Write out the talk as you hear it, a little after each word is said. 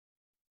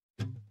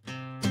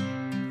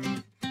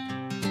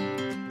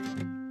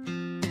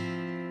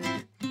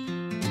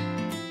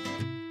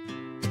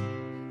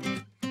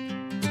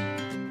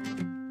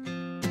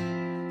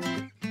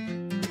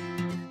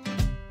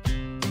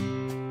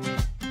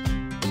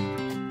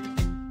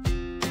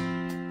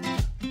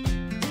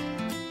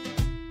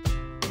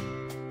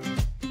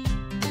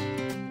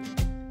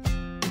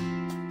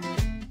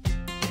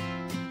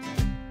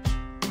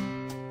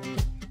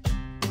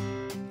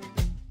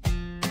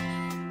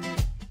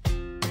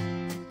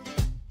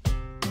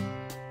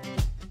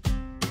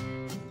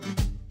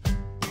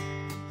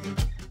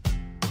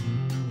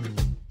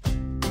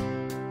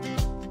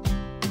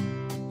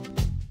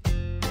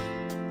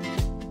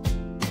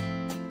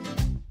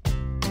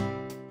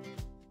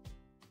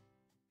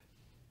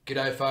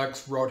G'day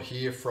folks, Rod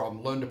here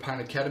from Learn to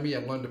Paint Academy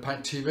and Learn to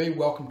Paint TV.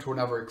 Welcome to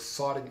another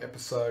exciting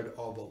episode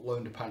of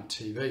Learn to Paint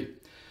TV.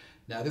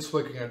 Now this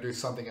week I'm going to do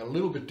something a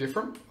little bit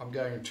different. I'm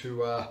going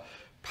to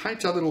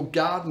paint a little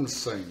garden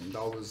scene.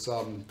 I was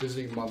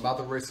visiting my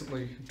mother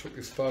recently and took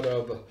this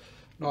photo of a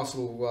nice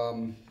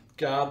little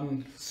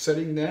garden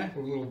setting there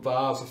with a little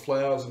vase of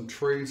flowers and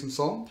trees and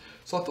so on.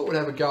 So I thought we'd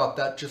have a go at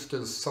that just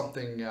as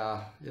something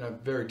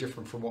very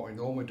different from what we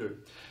normally do.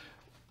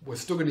 We're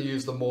still going to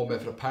use the Moore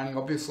method of painting,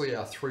 obviously,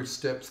 our 3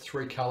 steps,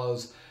 3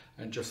 colours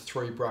and just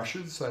 3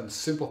 brushes, and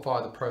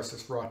simplify the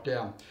process right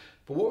down.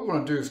 But what we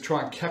want to do is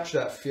try and capture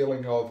that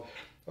feeling of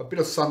a bit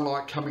of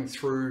sunlight coming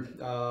through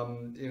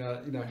in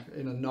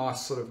a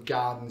nice sort of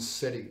garden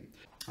setting.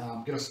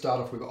 I'm going to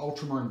start off with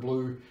ultramarine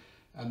blue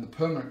and the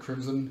permanent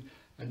crimson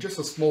and just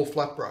a small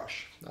flat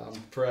brush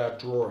for our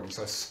drawing.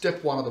 So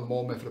step 1 of the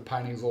Moore method of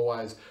painting is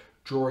always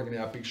drawing in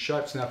our big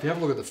shapes. Now if you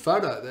have a look at the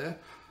photo there,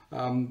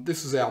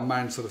 this is our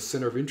main sort of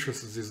centre of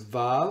interest, is this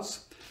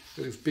vase.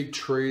 This big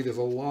tree, there's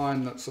a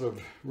line that sort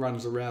of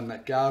runs around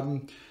that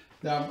garden.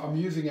 Now I'm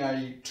using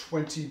a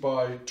 20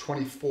 by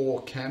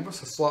 24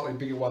 canvas, a slightly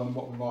bigger one than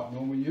what we might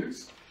normally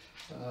use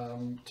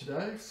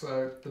today.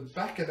 So the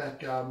back of that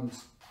garden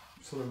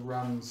sort of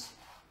runs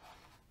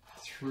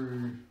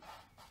through,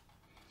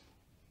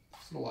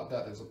 sort of like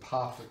that. There's a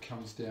path that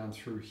comes down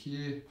through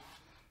here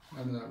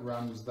and then it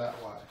runs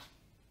that way.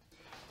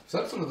 So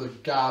that's sort of the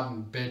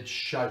garden bed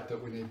shape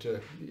that we need to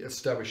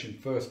establish in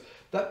first.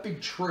 That big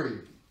tree,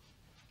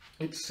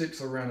 it sits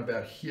around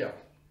about here.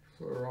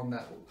 So we're on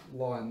that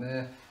line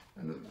there,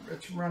 and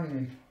it's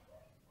running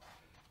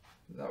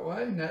that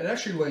way. Now it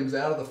actually leans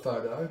out of the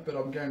photo, but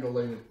I'm going to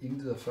lean it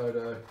into the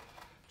photo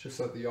just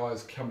so that the eye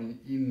is coming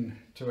in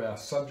to our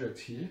subject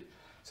here.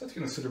 So it's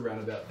going to sit around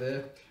about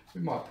there.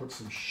 We might put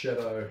some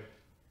shadow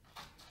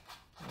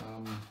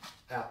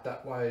out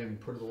that way and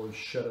put a little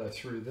shadow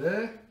through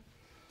there.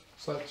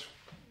 So that's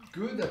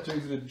good, that's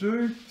easy to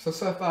do. So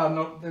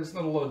far there's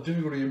not a lot of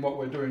difficulty in what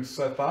we're doing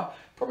so far.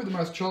 Probably the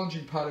most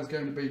challenging part is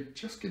going to be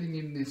just getting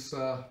in this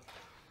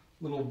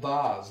little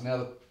vase.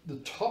 Now the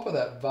top of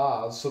that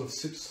vase sort of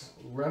sits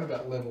around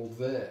about level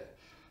there.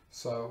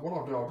 So what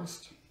I'll do, I'll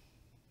just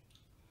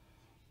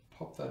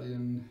pop that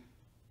in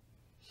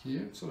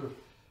here.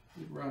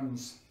 It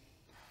runs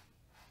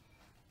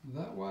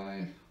that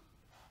way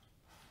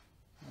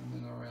and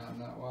then around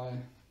that way.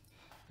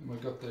 And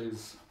we've got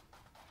these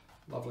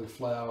lovely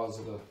flowers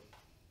that are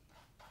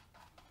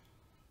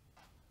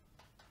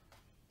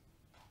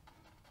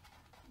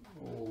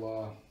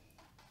all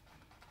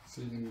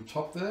sitting in the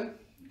top there.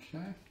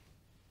 Okay.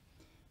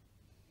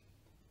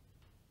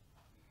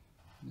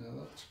 Now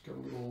that's got a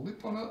little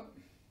lip on it.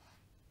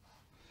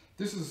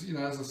 This is,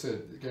 as I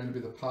said, going to be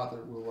the part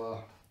that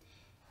will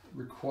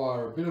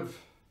require a bit of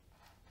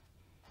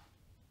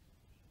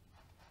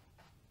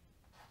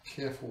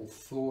careful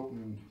thought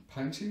and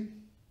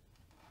painting,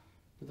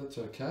 but that's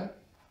okay.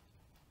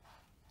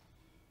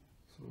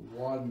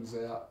 Widens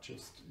out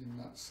just in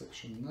that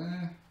section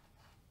there.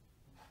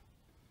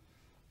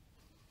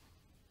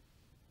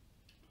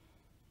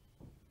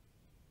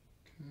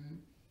 Okay,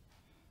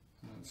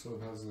 and it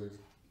sort of has these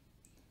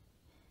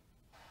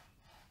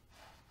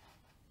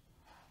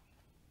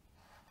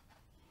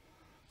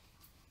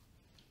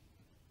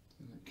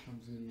and it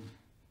comes in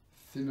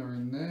thinner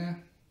in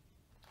there,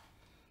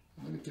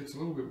 and then it gets a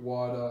little bit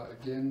wider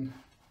again.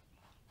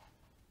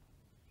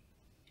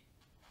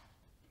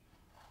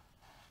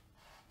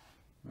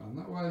 Around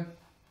that way,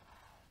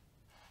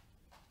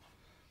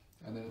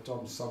 and then it's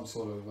on some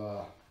sort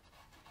of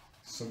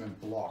cement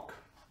block,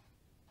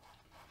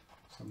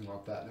 something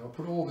like that. Now I'll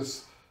put all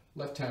this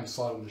left hand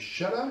side on the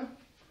shadow,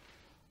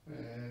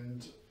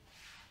 and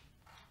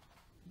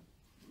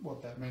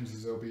what that means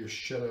is there'll be a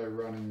shadow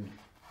running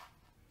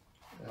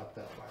out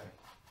that way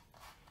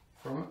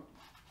from it.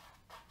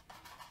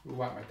 We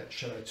won't make that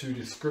shadow too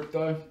descriptive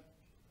though.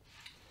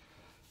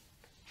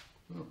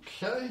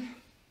 Okay.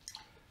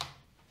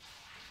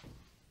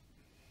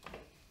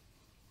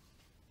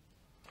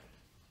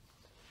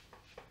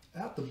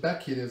 Out the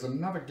back here, there's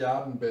another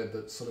garden bed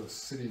that's sort of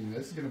sitting there.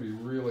 This is going to be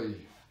really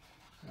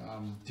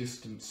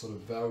distant sort of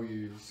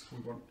values.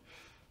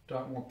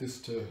 Don't want this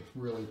to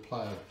really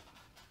play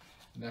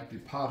an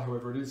active part,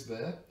 however it is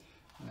there.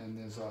 And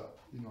there's a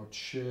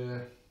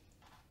chair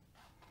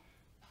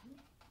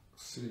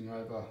sitting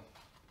over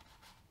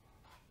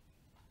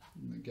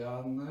in the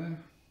garden there.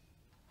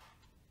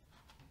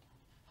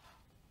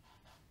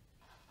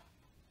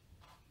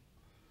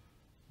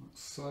 Like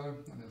so,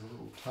 and there's a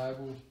little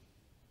table.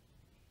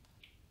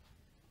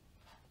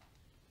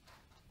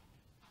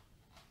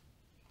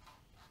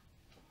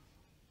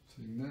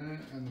 There,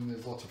 and then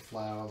there's lots of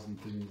flowers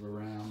and things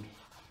around,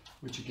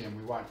 which again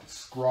we won't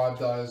describe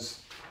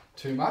those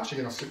too much. They're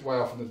going to sit way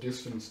off in the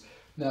distance.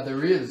 Now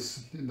there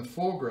is in the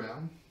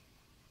foreground,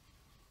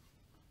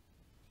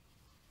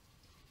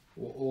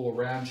 or all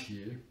around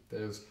here,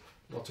 there's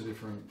lots of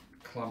different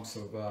clumps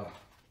of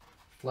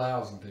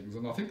flowers and things,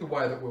 and I think the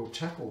way that we'll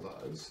tackle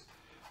those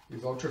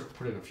is I'll just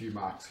put in a few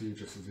marks here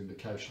just as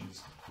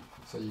indications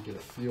so you get a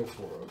feel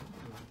for it.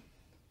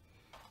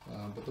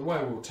 But the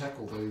way we'll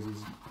tackle these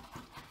is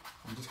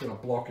I'm just going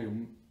to block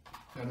in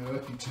an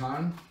earthy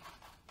tone,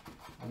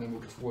 and then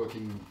we'll just work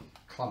in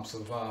clumps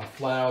of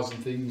flowers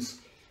and things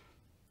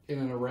in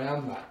and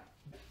around that.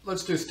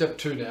 Let's do step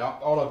 2 now.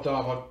 All I've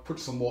done, I've put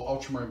some more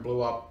ultramarine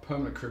blue up,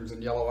 permanent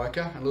crimson yellow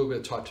ochre, and a little bit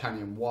of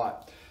titanium white.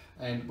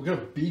 And we've got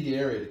a big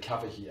area to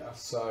cover here,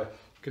 so I'm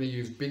going to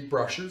use big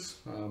brushes,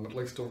 at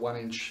least a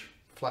 1-inch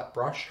flat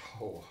brush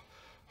or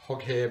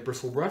hog hair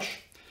bristle brush,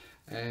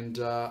 and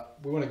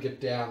we want to get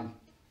down,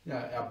 you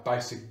know, our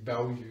basic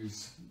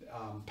values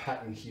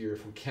pattern here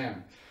if we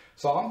can.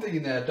 So I'm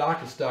thinking that our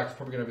darkest dark is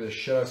probably going to be the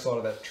shadow side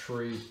of that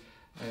tree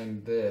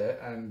and there,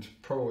 and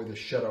probably the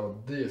shadow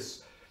of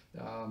this,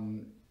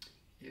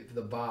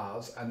 the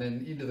vase, and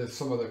then into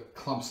some of the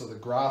clumps of the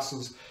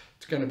grasses.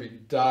 It's going to be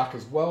dark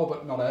as well,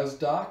 but not as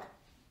dark.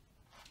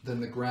 Then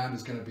the ground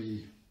is going to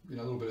be, you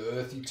know, a little bit of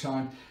earthy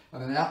tone,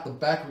 and then out the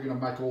back we're going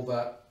to make all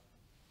that.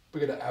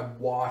 We're going to add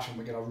white, and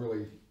we're going to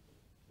really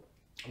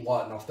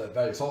lighten off that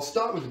value. So I'll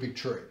start with the big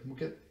tree. We'll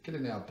get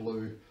in our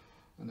blue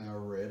and our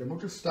red, and we'll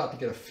just start to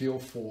get a feel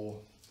for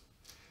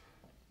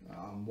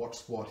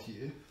what's what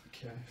here.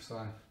 Okay,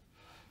 so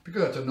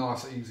because that's a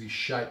nice easy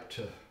shape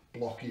to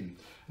block in,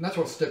 and that's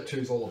what step 2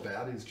 is all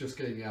about, is just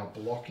getting our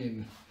block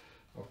in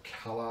of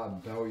colour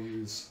and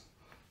values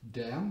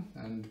down.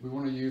 And we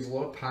want to use a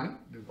lot of paint.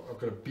 I've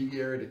got a big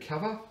area to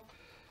cover,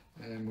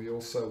 and we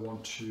also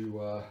want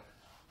to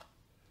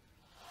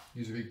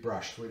use a big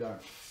brush so we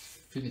don't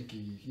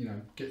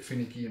get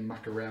finicky and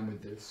muck around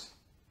with this.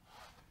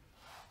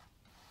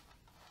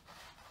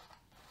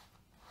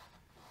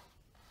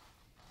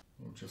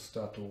 We'll just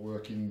start to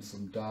work in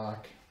some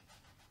dark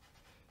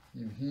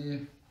in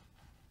here.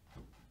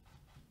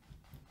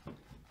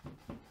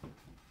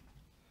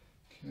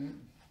 Okay.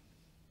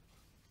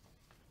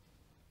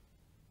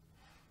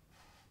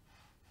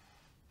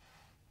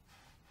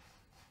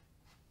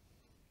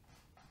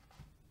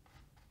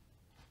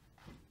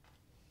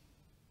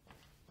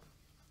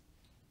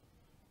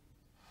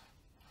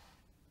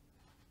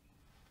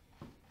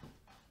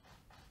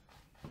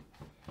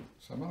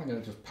 So I'm only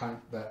going to just paint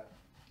that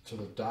to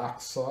the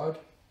dark side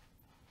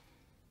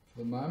for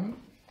the moment.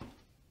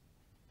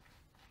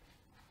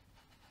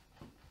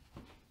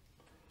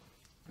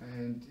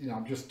 And you know,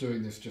 I'm just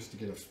doing this just to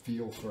get a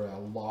feel for our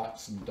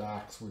lights and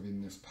darks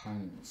within this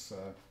painting. So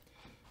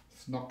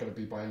it's not going to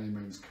be by any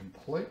means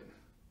complete,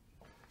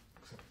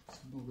 except it's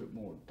a little bit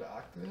more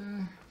dark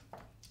there.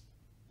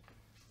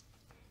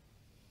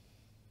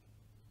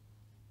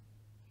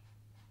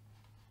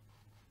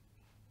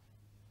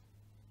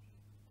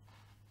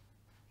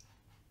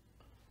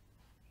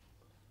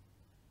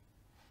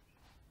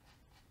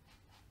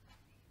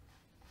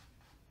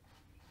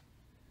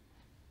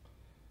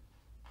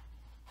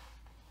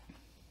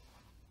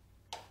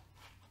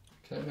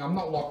 Okay, now I'm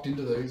not locked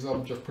into these,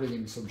 I'm just putting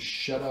in some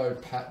shadow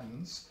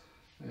patterns,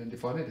 and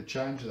if I need to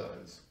change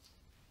those,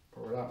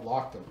 or I don't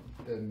like them,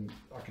 then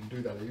I can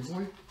do that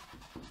easily.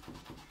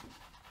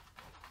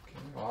 Okay,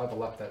 I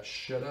overlap that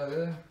shadow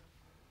there,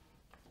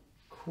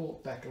 cool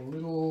it back a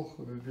little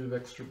with a bit of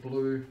extra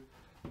blue,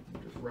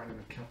 I'm just running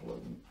a couple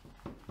of them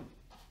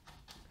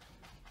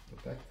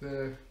back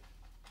there.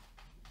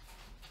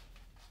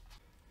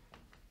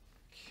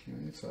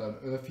 Okay, so an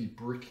earthy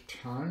brick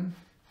tone.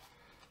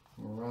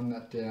 We'll run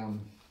that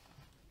down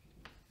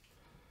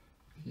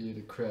here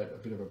to create a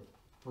bit of a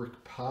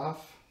brick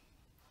path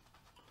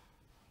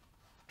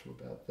to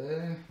about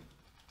there.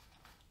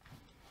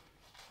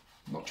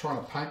 I'm not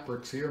trying to paint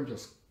bricks here, I'm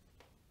just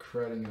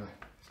creating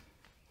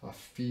a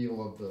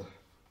feel of the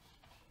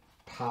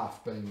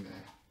path being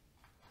there.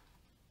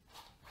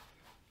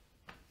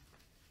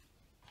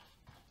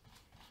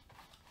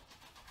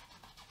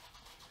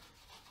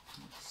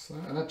 So,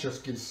 and that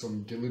just gives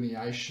some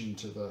delineation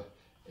to the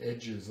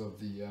edges of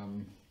the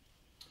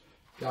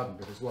garden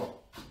bed as well,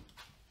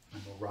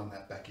 and we'll run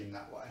that back in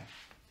that way.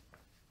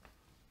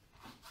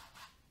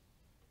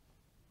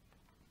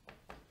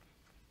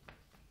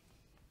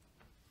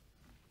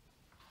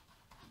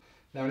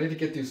 Now I need to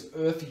get this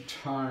earthy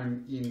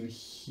tone in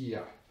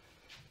here.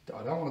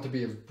 I don't want it to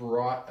be as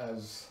bright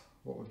as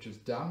what we've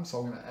just done, so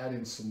I'm going to add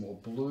in some more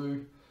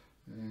blue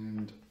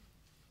and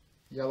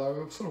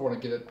yellow. I sort of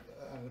want to get it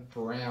a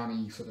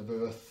browny sort of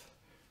earth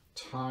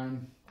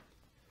tone.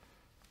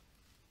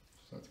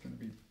 So it's going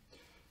to be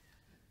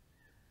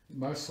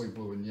mostly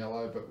blue and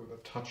yellow, but with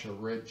a touch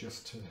of red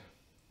just to... I'm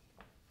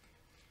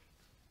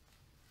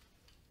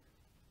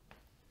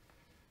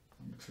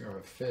mixing over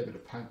a fair bit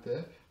of paint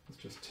there.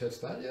 Let's just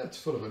test that. Yeah, it's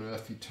sort of an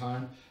earthy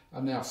tone.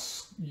 And now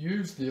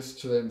use this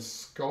to then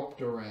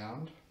sculpt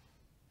around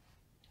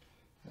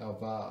our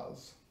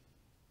vase.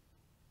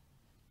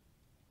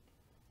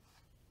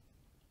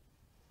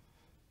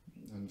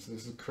 And so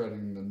this is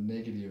creating the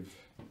negative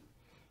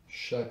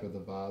shape of the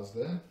vase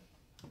there.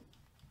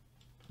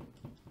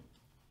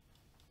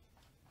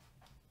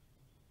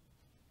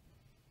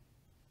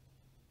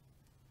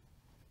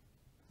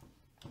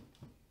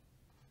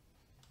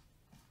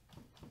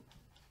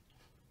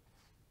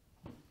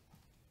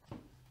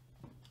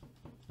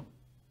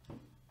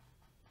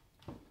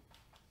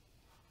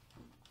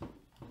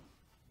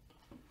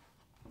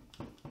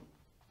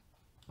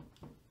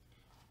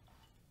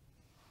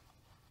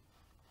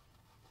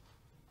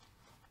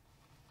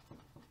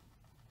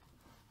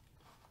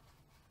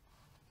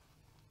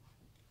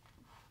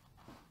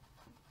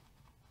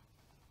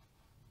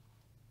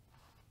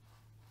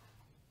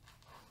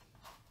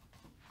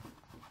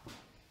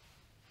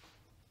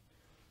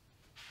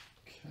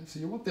 So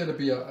you want there to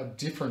be a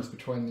difference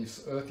between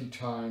this earthy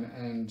tone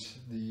and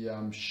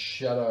the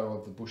shadow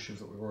of the bushes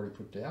that we've already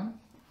put down,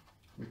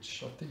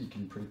 which I think you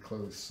can pretty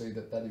clearly see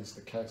that that is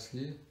the case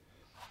here.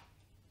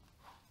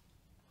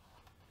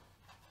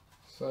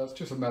 So it's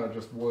just a matter of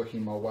just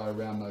working my way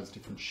around those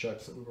different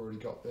shapes that we've already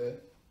got there.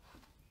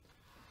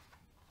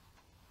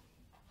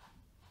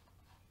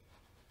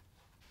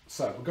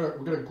 So we've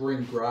got a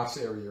green grass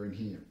area in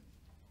here.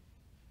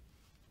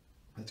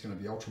 It's going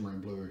to be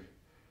ultramarine blue,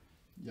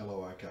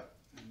 yellow ochre,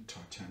 and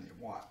titanium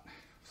white.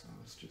 So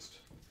let's just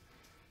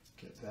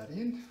get that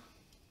in.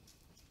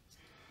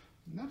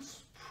 And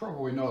that's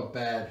probably not a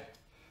bad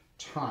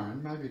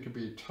tone. Maybe it could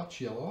be a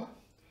touch yellower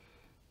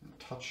and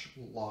a touch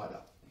lighter.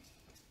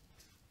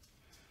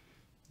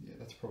 Yeah,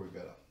 that's probably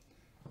better.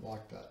 I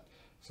like that.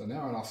 So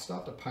now when I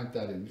start to paint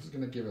that in, this is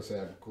going to give us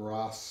our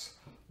grass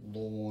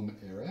lawn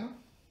area.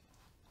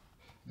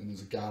 And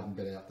there's a garden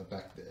bed out the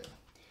back there.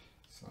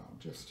 So I'll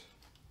just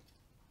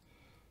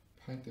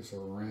paint this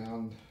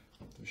around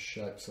the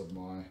shapes of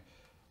my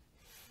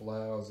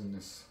flowers in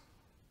this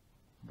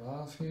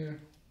vase here.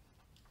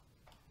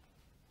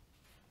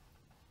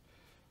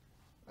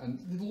 And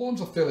the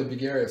lawn's a fairly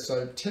big area,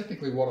 so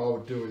technically what I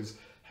would do is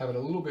have it a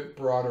little bit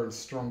brighter and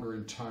stronger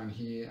in tone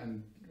here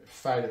and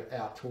fade it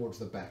out towards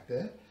the back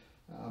there.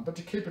 But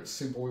to keep it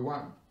simple, we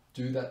won't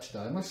do that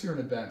today. Unless you're an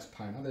advanced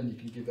painter, then you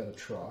can give that a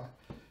try.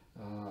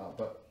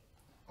 But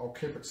I'll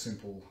keep it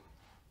simple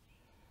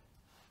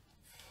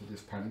for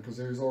this painting because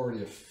there is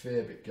already a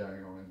fair bit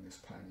going on in this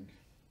painting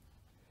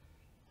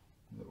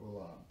that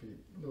will be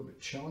a little bit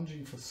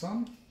challenging for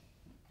some.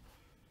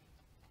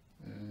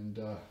 And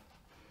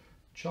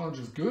challenge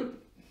is good.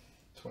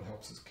 It's what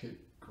helps us keep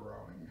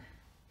growing.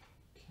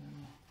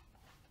 Okay.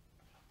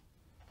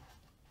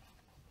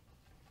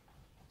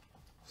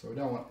 So we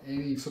don't want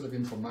any sort of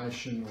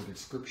information or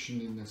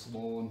description in this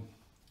lawn,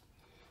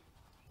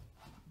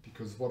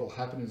 because what will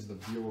happen is the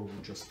viewer will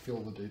just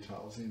fill the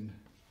details in.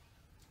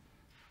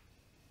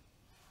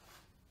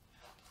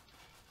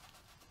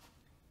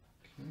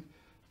 Okay.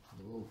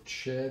 There's a little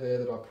chair there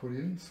that I put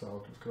in,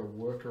 so I've just got to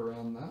work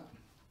around that.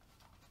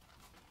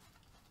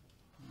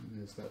 And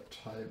there's that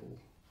table.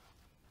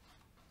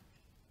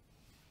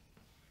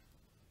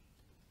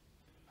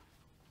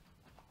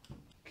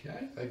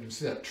 Okay, you can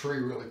see that tree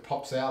really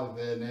pops out of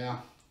there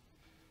now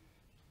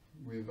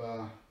with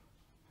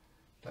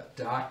that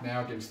dark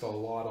now against the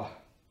lighter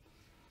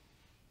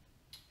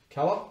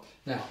colour.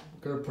 Now,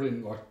 we've got to put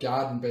in like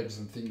garden beds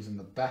and things in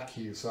the back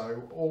here,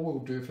 so all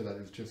we'll do for that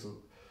is just a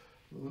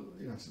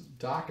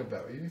darker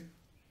value,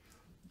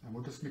 and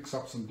we'll just mix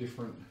up some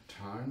different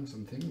tones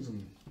and things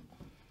and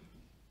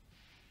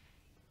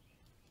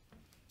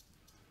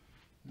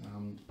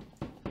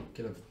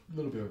get a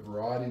little bit of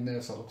variety in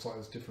there so it looks like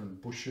there's different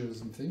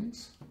bushes and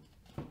things.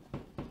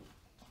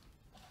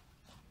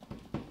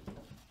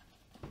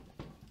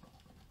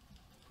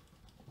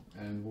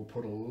 And we'll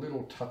put a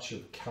little touch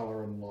of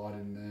colour and light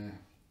in there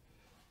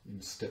in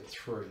step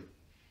 3.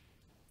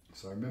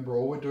 So remember,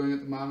 all we're doing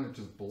at the moment is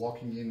just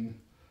blocking in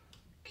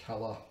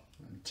colour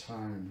and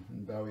tone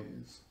and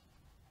values.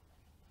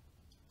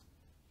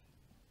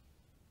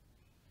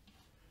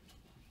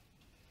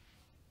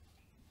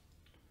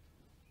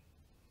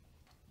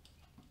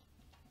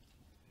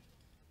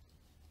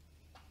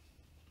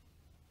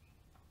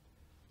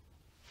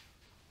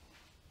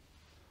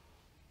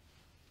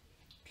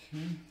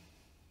 Okay.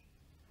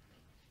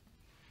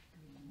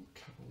 A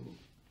couple of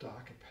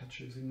darker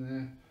patches in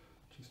there,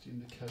 just to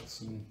indicate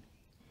some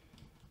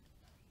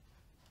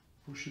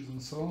bushes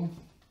and so on.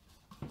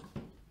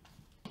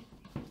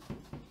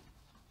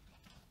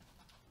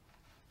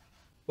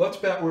 Well, that's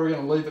about where we're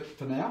going to leave it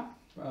for now.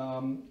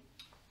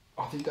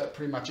 I think that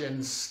pretty much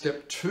ends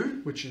step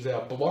 2, which is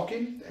our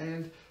blocking,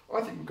 and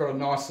I think we've got a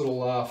nice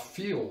little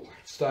feel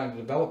starting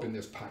to develop in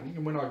this painting.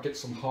 And when I get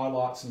some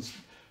highlights and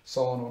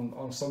so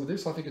on some of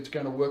this, I think it's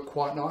going to work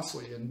quite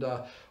nicely, and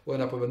we'll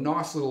end up with a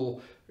nice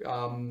little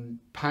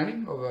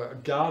painting of a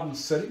garden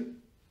setting,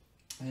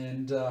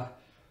 and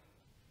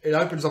it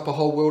opens up a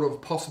whole world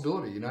of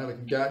possibility. You know, you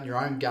can go out in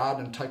your own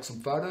garden and take some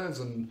photos,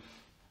 and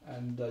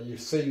you're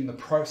seeing the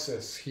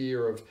process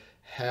here of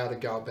how to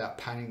go about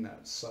painting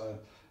that. So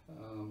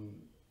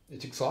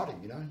it's exciting,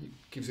 you know, it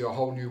gives you a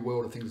whole new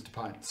world of things to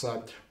paint.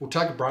 So we'll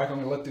take a break. I'm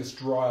going to let this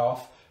dry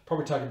off,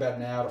 probably take about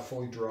an hour to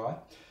fully dry.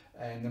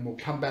 And then we'll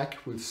come back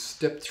with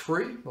step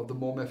 3 of the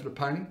Moore method of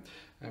painting,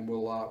 and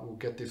we'll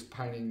get this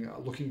painting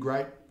looking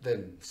great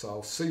then. So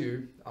I'll see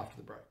you after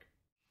the break.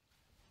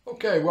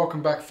 Okay,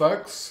 welcome back,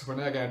 folks. We're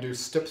now going to do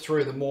step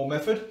 3 of the Moore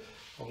method.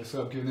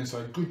 Obviously, I've given this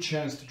a good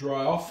chance to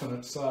dry off, and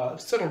it's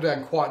settled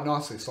down quite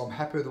nicely, so I'm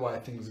happy with the way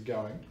things are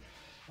going.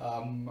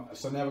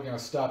 So now we're going to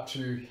start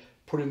to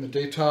put in the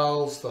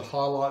details, the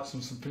highlights,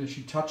 and some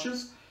finishing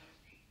touches.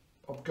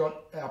 I've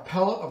got our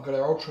palette, I've got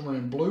our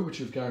ultramarine blue,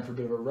 which is going for a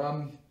bit of a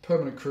run,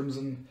 permanent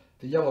crimson,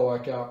 the yellow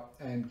ochre,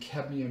 and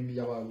cadmium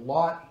yellow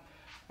light,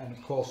 and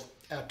of course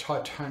our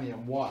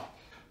titanium white.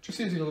 Just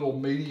using a little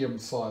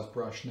medium-sized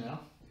brush now,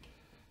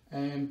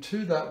 and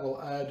to that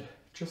we'll add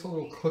just a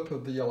little clip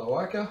of the yellow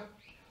ochre,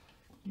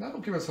 And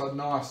that'll give us a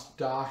nice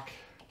dark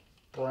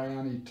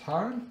browny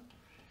tone.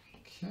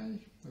 Okay,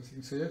 as you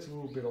can see, it's a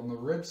little bit on the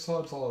red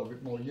side, it's a little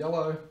bit more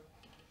yellow.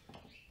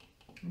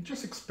 And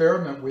just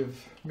experiment with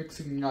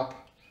mixing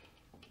up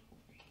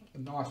a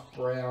nice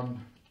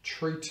brown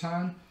tree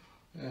tone.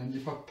 And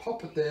if I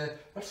pop it there,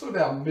 that's sort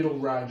of our middle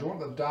range. I want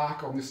the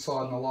dark on this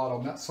side and the light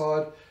on that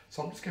side.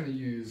 So I'm just going to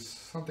use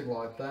something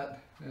like that.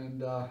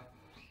 And I'll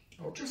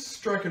just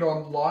stroke it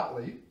on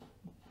lightly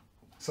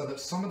so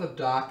that some of the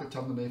dark that's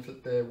underneath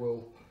it there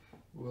will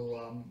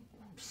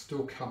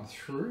still come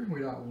through. We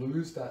don't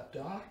lose that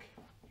dark.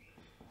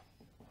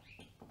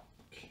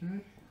 Okay.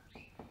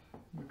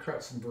 We'll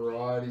create some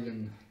variety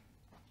and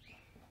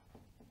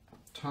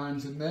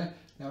tones in there.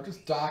 Now I'll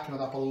just darken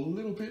it up a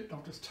little bit.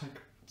 I'll just take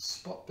a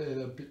spot there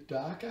that's a bit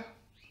darker.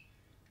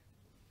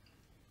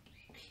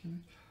 Okay.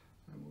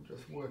 And we'll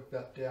just work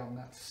that down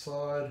that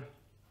side.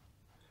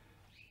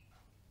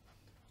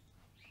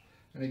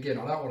 And again,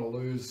 I don't want to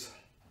lose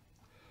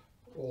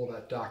all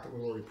that dark that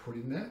we've already put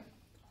in there.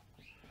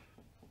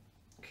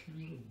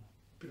 Okay,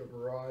 a bit of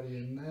variety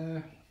in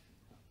there.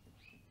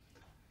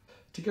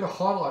 To get a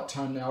highlight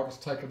tone now, I'll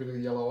just take a bit of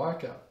the yellow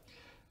ochre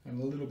and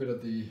a little bit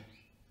of the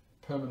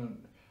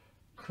permanent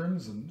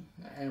crimson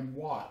and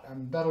white,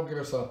 and that'll give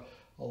us a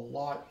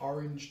light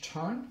orange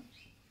tone.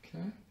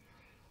 Okay,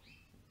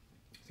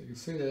 so you can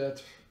see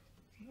that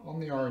on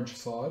the orange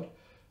side.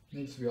 It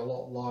needs to be a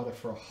lot lighter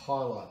for a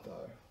highlight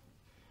though,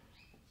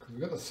 because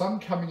we've got the sun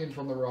coming in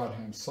from the right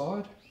hand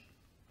side,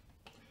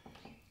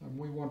 and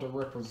we want to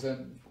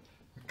represent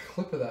a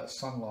clip of that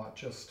sunlight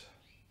just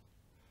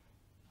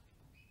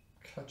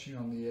catching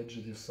on the edge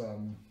of this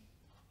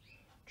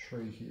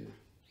tree here.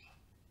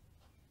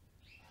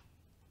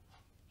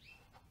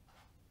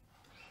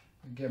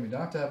 Again, we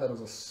don't have to have that as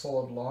a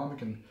solid line. We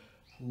can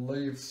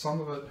leave some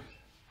of it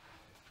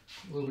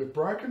a little bit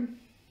broken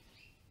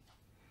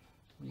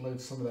and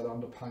leave some of that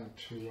underpaint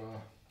to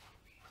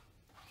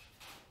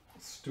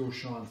still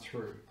shine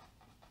through.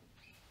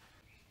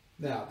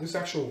 Now, this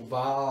actual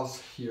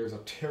vase here is a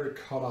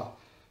terracotta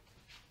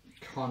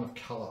kind of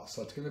colour,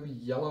 so it's going to be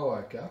yellow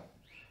ochre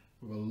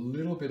with a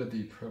little bit of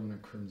the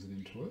permanent crimson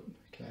into it.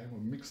 Okay,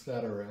 we'll mix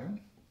that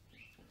around.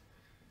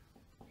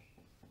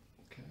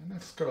 Okay, and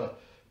that's got a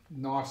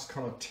nice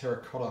kind of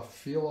terracotta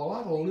feel. I'll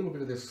add a little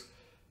bit of this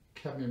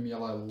cadmium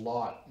yellow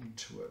light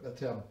into it.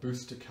 That's our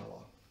booster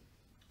colour,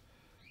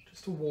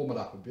 just to warm it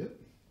up a bit.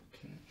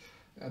 Okay,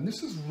 and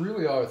this is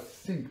really, I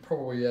think,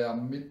 probably our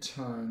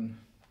mid-tone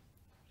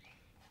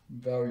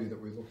value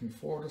that we're looking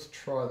for. I'll just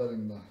try that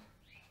in the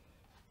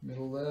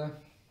middle there.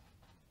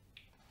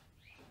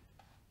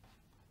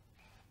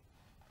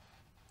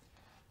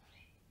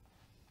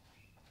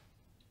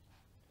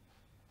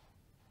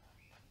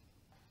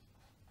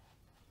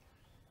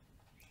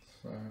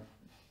 So,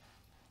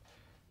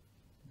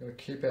 we've got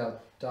to keep our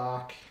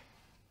dark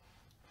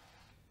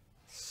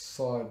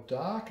side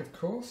dark, of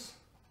course.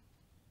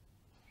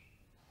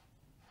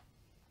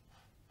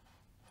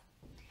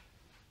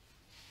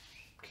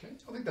 Okay,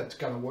 I think that's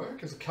going to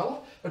work as a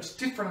colour. It's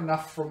different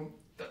enough from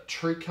that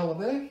tree colour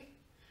there.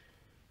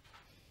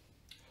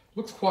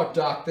 Looks quite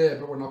dark there,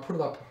 but when I put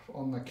it up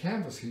on the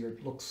canvas here,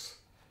 it looks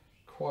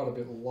quite a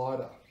bit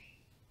lighter,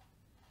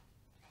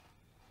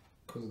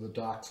 because of the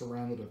darks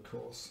around it, of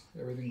course.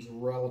 Everything's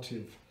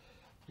relative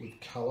with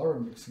colour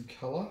and mixing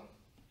colour.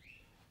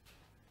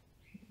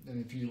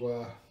 And if you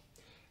are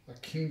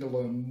keen to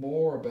learn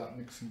more about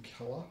mixing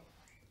colour,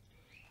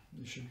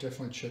 you should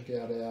definitely check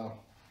out our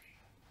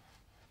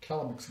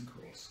colour mixing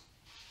course.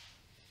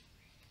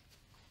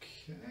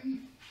 Okay.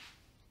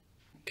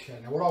 Okay,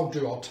 now what I'll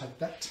do, I'll take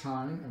that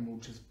tone and we'll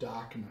just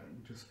darken it.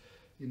 We'll just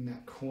in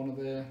that corner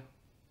there.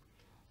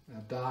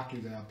 Our dark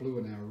is our blue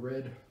and our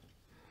red.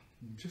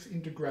 Just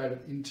integrate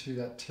it into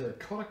that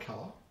terracotta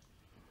colour,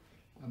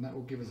 and that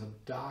will give us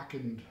a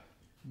darkened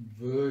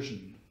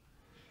version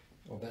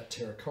of that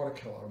terracotta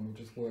colour, and we'll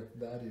just work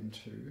that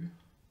into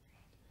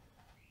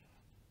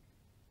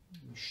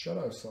the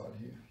shadow side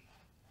here.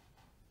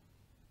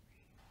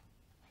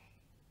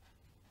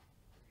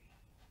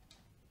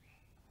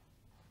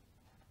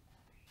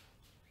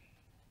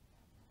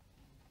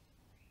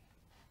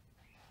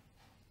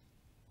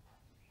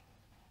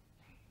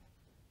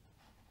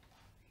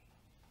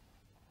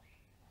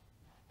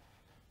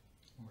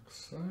 Like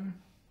so.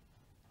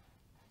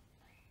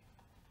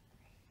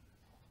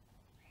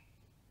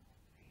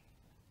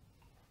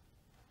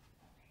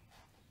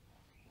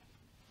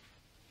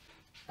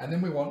 And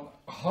then we want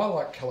a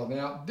highlight colour.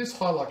 Now, this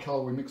highlight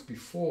colour we mixed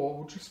before,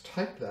 we'll just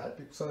take that,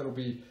 so it'll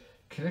be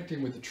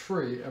connecting with the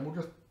tree, and we'll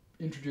just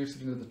introduce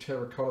it into the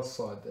terracotta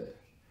side there.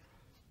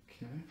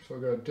 Okay, so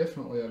I've got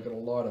I've got a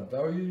lighter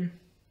value.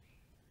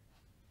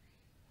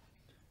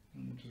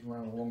 And we'll just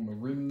run along the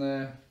rim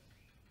there.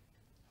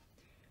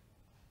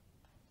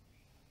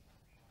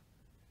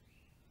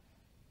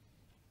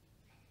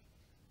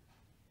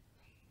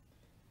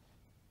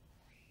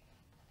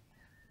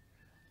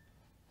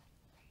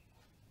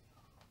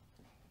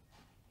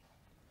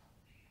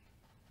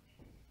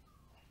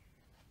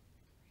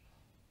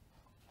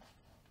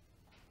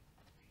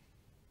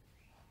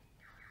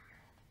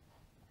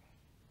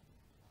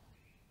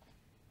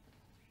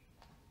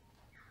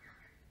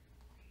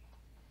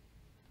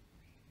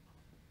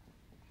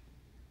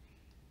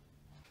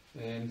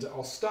 And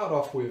I'll start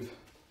off with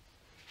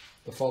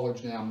the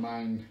foliage in our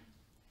main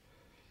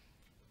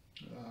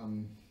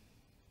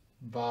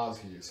vase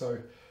here. So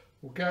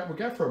we'll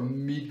go for a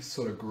mid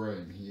sort of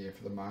green here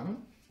for the moment.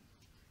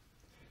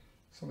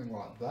 Something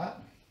like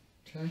that.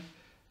 Okay.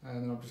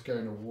 And then I'm just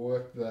going to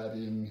work that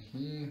in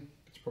here.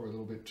 It's probably a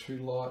little bit too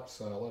light,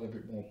 so I'll add a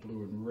bit more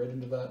blue and red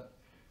into that.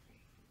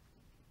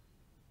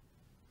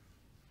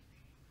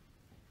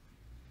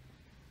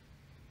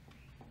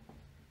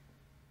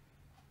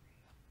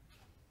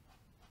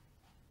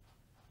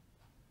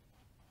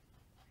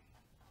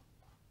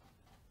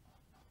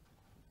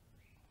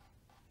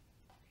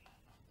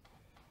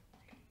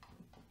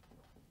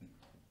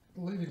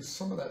 Leaving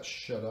some of that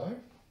shadow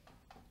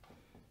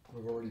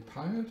we've already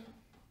painted.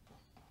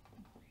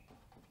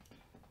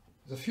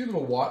 There's a few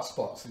little white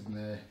spots in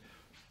there,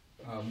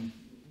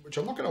 which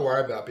I'm not going to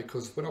worry about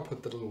because when I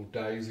put the little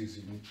daisies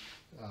in,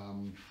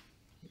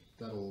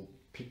 that'll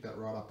pick that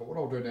right up. But what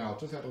I'll do now, I'll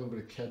just add a little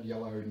bit of cad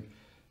yellow in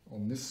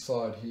on this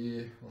side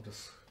here. I'll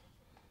just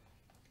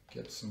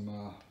get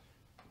some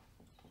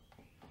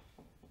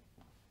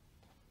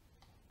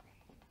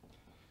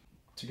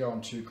to go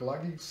onto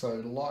gluggy, so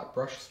light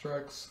brush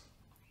strokes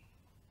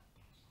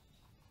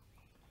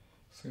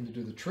seem to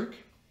do the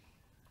trick.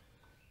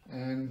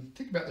 And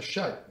think about the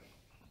shape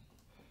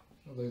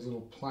of these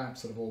little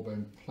plants that have all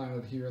been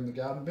planted here in the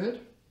garden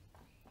bed.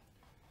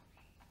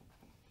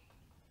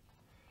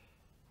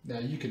 Now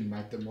you can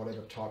make them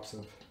whatever types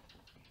of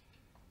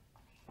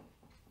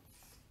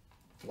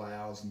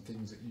flowers and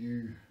things that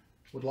you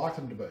would like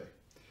them to be.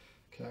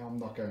 Okay, I'm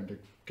not going to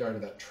go to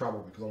that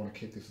trouble because I want to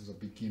keep this as a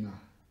beginner.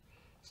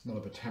 It's not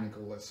a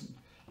botanical lesson,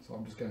 so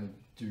I'm just going to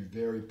do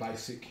very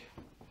basic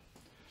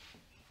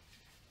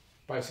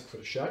sort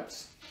of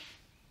shapes.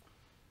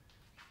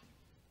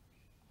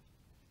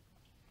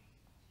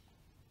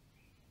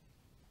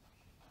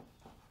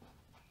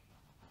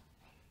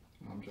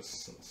 I'm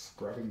just sort of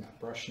scrubbing that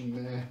brush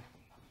in there.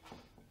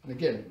 And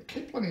again,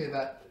 keep plenty of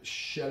that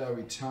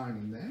shadowy tone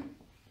in there.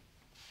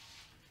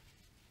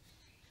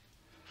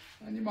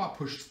 And you might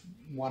push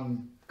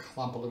one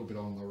clump a little bit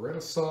on the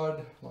redder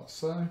side, like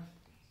so.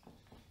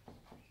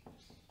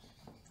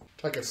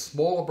 Take a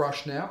smaller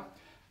brush now.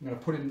 I'm going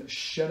to put in the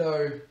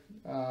shadow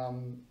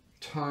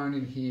tone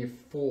in here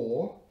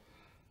for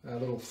our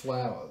little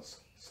flowers.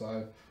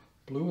 So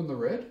blue and the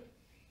red.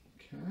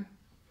 Okay.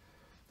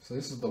 So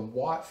this is the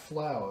white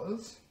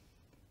flowers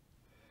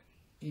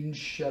in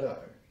shadow,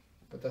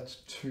 but that's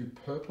too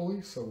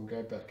purpley, so we'll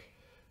go back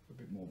a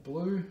bit more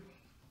blue.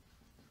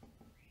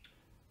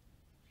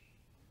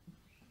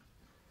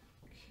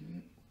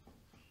 Okay.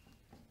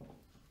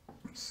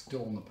 It's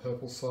still on the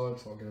purple side,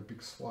 so I'll get a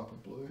big swipe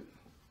of blue.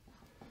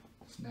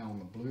 It's now on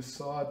the blue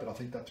side, but I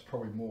think that's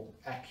probably more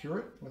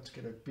accurate. Let's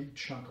get a big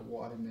chunk of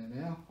white in there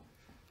now.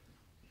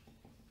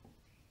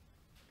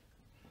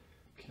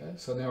 Okay,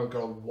 so now we've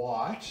got a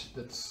white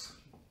that's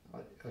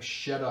a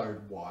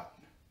shadowed white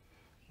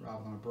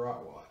rather than a bright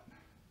white.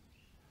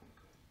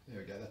 There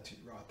we go, that's it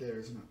right there,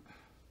 isn't it?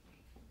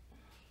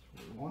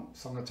 That's what we want.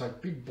 So I'm going to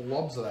take big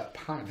blobs of that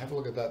paint. Have a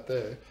look at that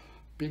there.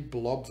 Big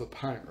blobs of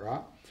paint,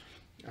 right?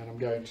 And I'm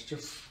going to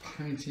just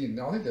paint in.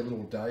 Now I think they're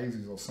little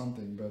daisies or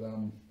something, but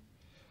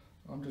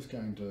I'm just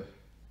going to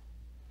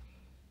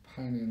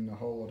paint in a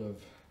whole lot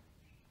of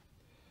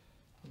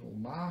little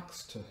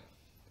marks to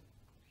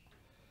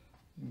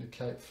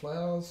indicate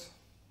flowers.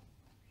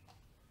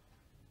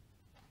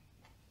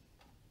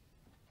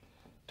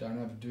 Don't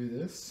have to do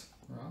this,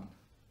 right?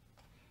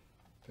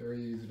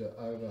 Very easy to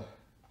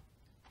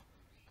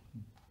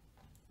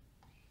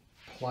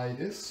overplay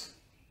this,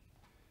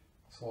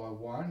 so I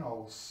won't.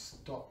 I'll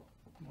stop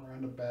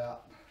around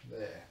about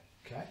there.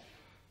 Okay.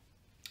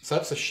 So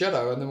that's the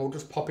shadow, and then we'll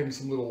just pop in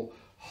some little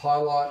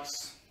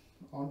highlights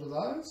onto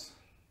those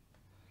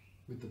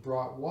with the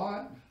bright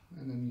white,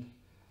 and then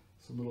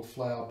some little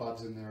flower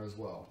buds in there as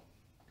well.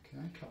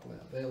 Okay, a couple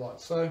out there like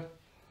so.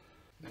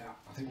 Now,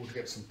 I think we'll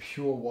get some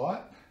pure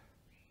white.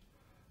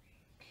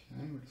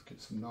 Okay, we'll just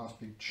get some nice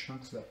big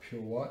chunks of that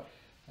pure white,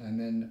 and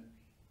then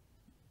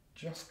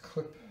just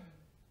clip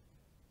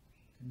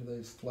into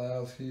these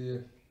flowers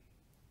here.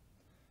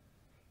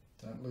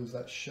 Don't lose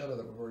that shadow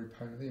that we've already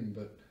painted in,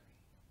 but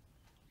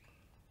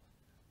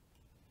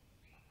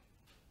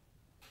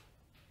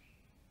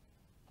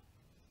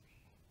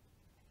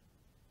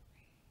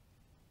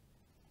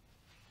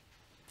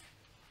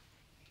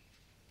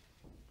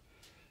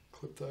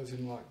clip those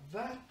in like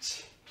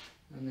that,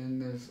 and then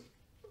there's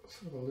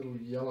sort of a little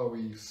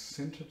yellowy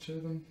centre to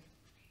them.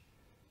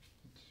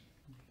 It's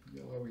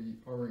yellowy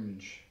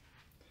orange.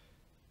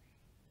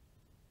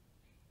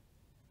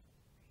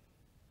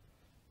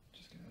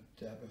 Just going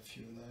to dab a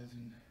few of those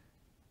in.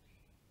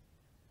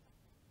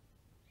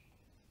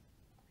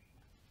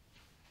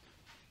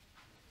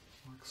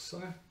 Like so.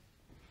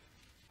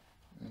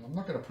 And I'm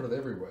not going to put it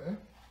everywhere.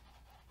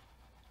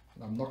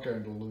 And I'm not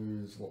going to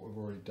lose what we've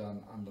already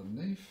done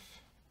underneath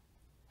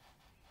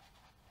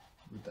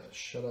with that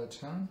shadow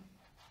tone.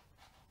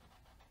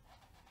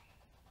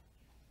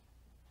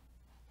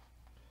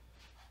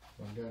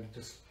 I'm going to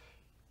just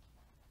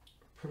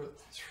put it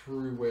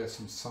through where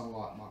some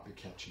sunlight might be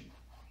catching.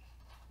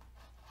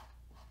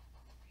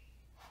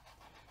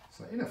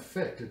 So in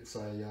effect, it's a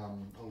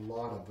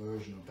lighter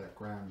version of that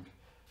ground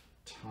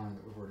tone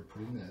that we've already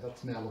put in there.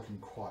 That's now looking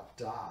quite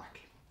dark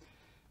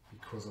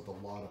because of the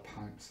lighter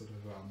paints that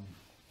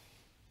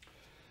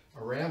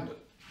are around it.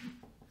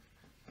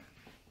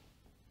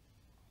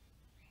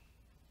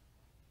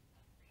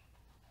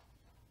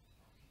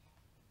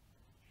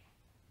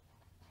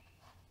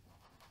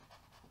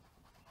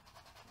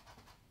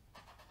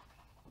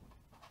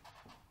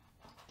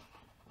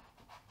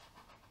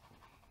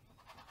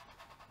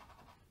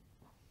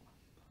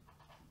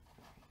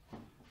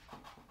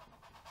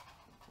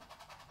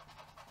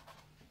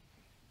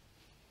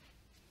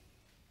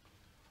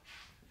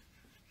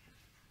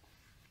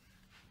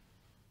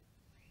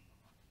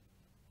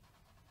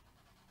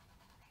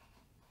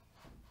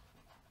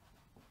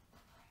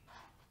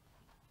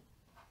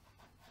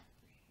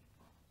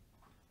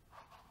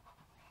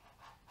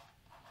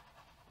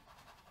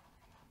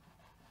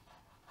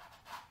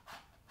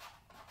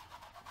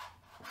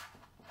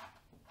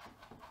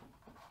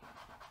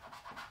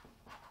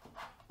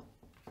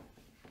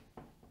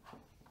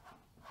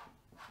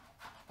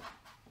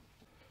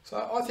 So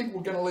I think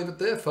we're going to leave it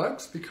there,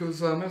 folks,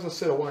 because as I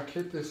said, I want to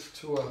keep this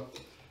to a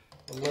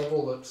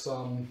level that's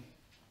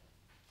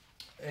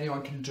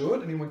anyone can do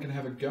it, anyone can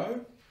have a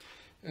go.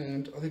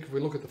 And I think if we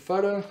look at the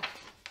photo,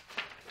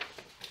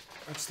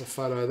 that's the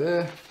photo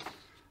there.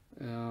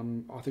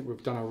 I think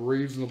we've done a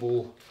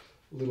reasonable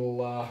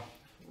little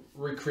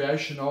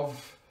recreation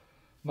of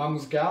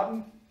Mum's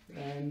garden,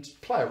 and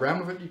play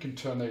around with it. You can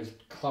turn these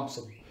clumps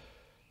of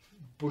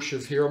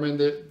bushes here. I mean,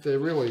 they're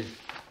really,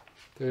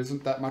 there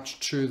isn't that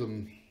much to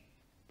them,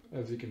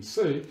 as you can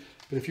see,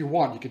 but if you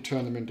want, you could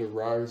turn them into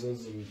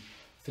roses and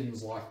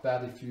things like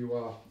that. If you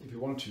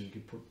wanted to, you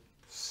could put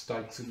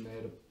stakes in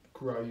there to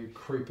grow your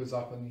creepers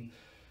up and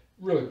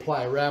really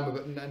play around with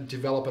it and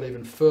develop it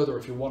even further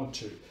if you wanted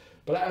to.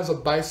 But as a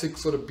basic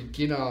sort of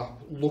beginner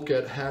look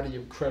at how do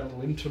you create a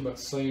little intimate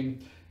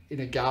scene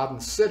in a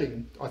garden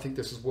setting, I think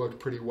this has worked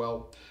pretty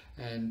well.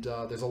 And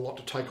there's a lot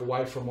to take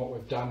away from what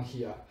we've done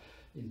here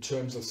in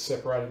terms of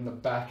separating the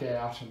back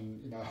out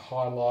and, you know,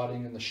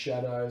 highlighting and the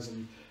shadows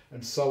and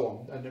so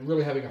on, and then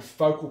really having a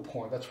focal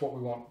point. That's what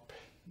we want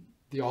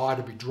the eye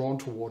to be drawn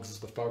towards, is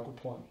the focal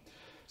point.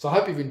 So I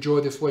hope you've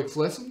enjoyed this week's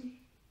lesson.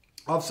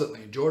 I've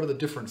certainly enjoyed it, a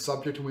different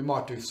subject, and we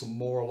might do some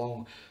more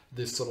along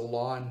this sort of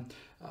line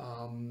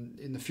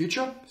in the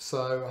future.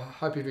 So I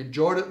hope you've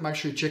enjoyed it. Make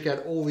sure you check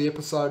out all the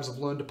episodes of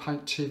Learn to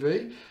Paint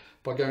TV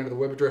by going to the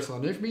web address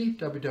underneath me,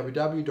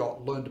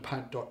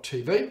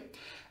 www.learntopaint.tv,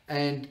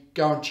 and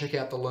go and check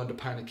out the Learn to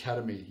Paint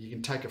Academy. You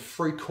can take a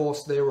free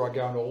course there where I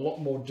go into a lot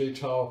more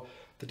detail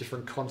the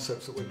different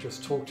concepts that we've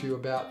just talked to you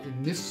about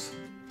in this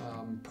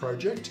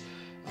project,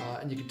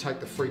 and you can take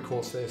the free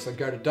course there. So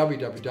go to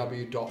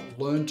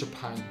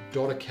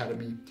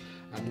www.learntopaint.academy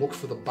and look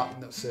for the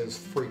button that says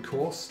free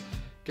course.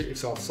 Get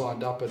yourself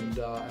signed up, and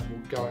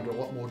we'll go into a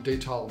lot more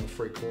detail on the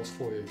free course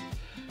for you.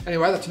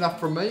 Anyway, that's enough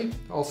from me.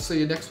 I'll see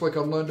you next week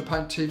on Learn to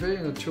Paint TV,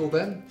 and until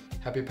then,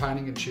 happy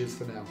painting and cheers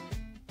for now.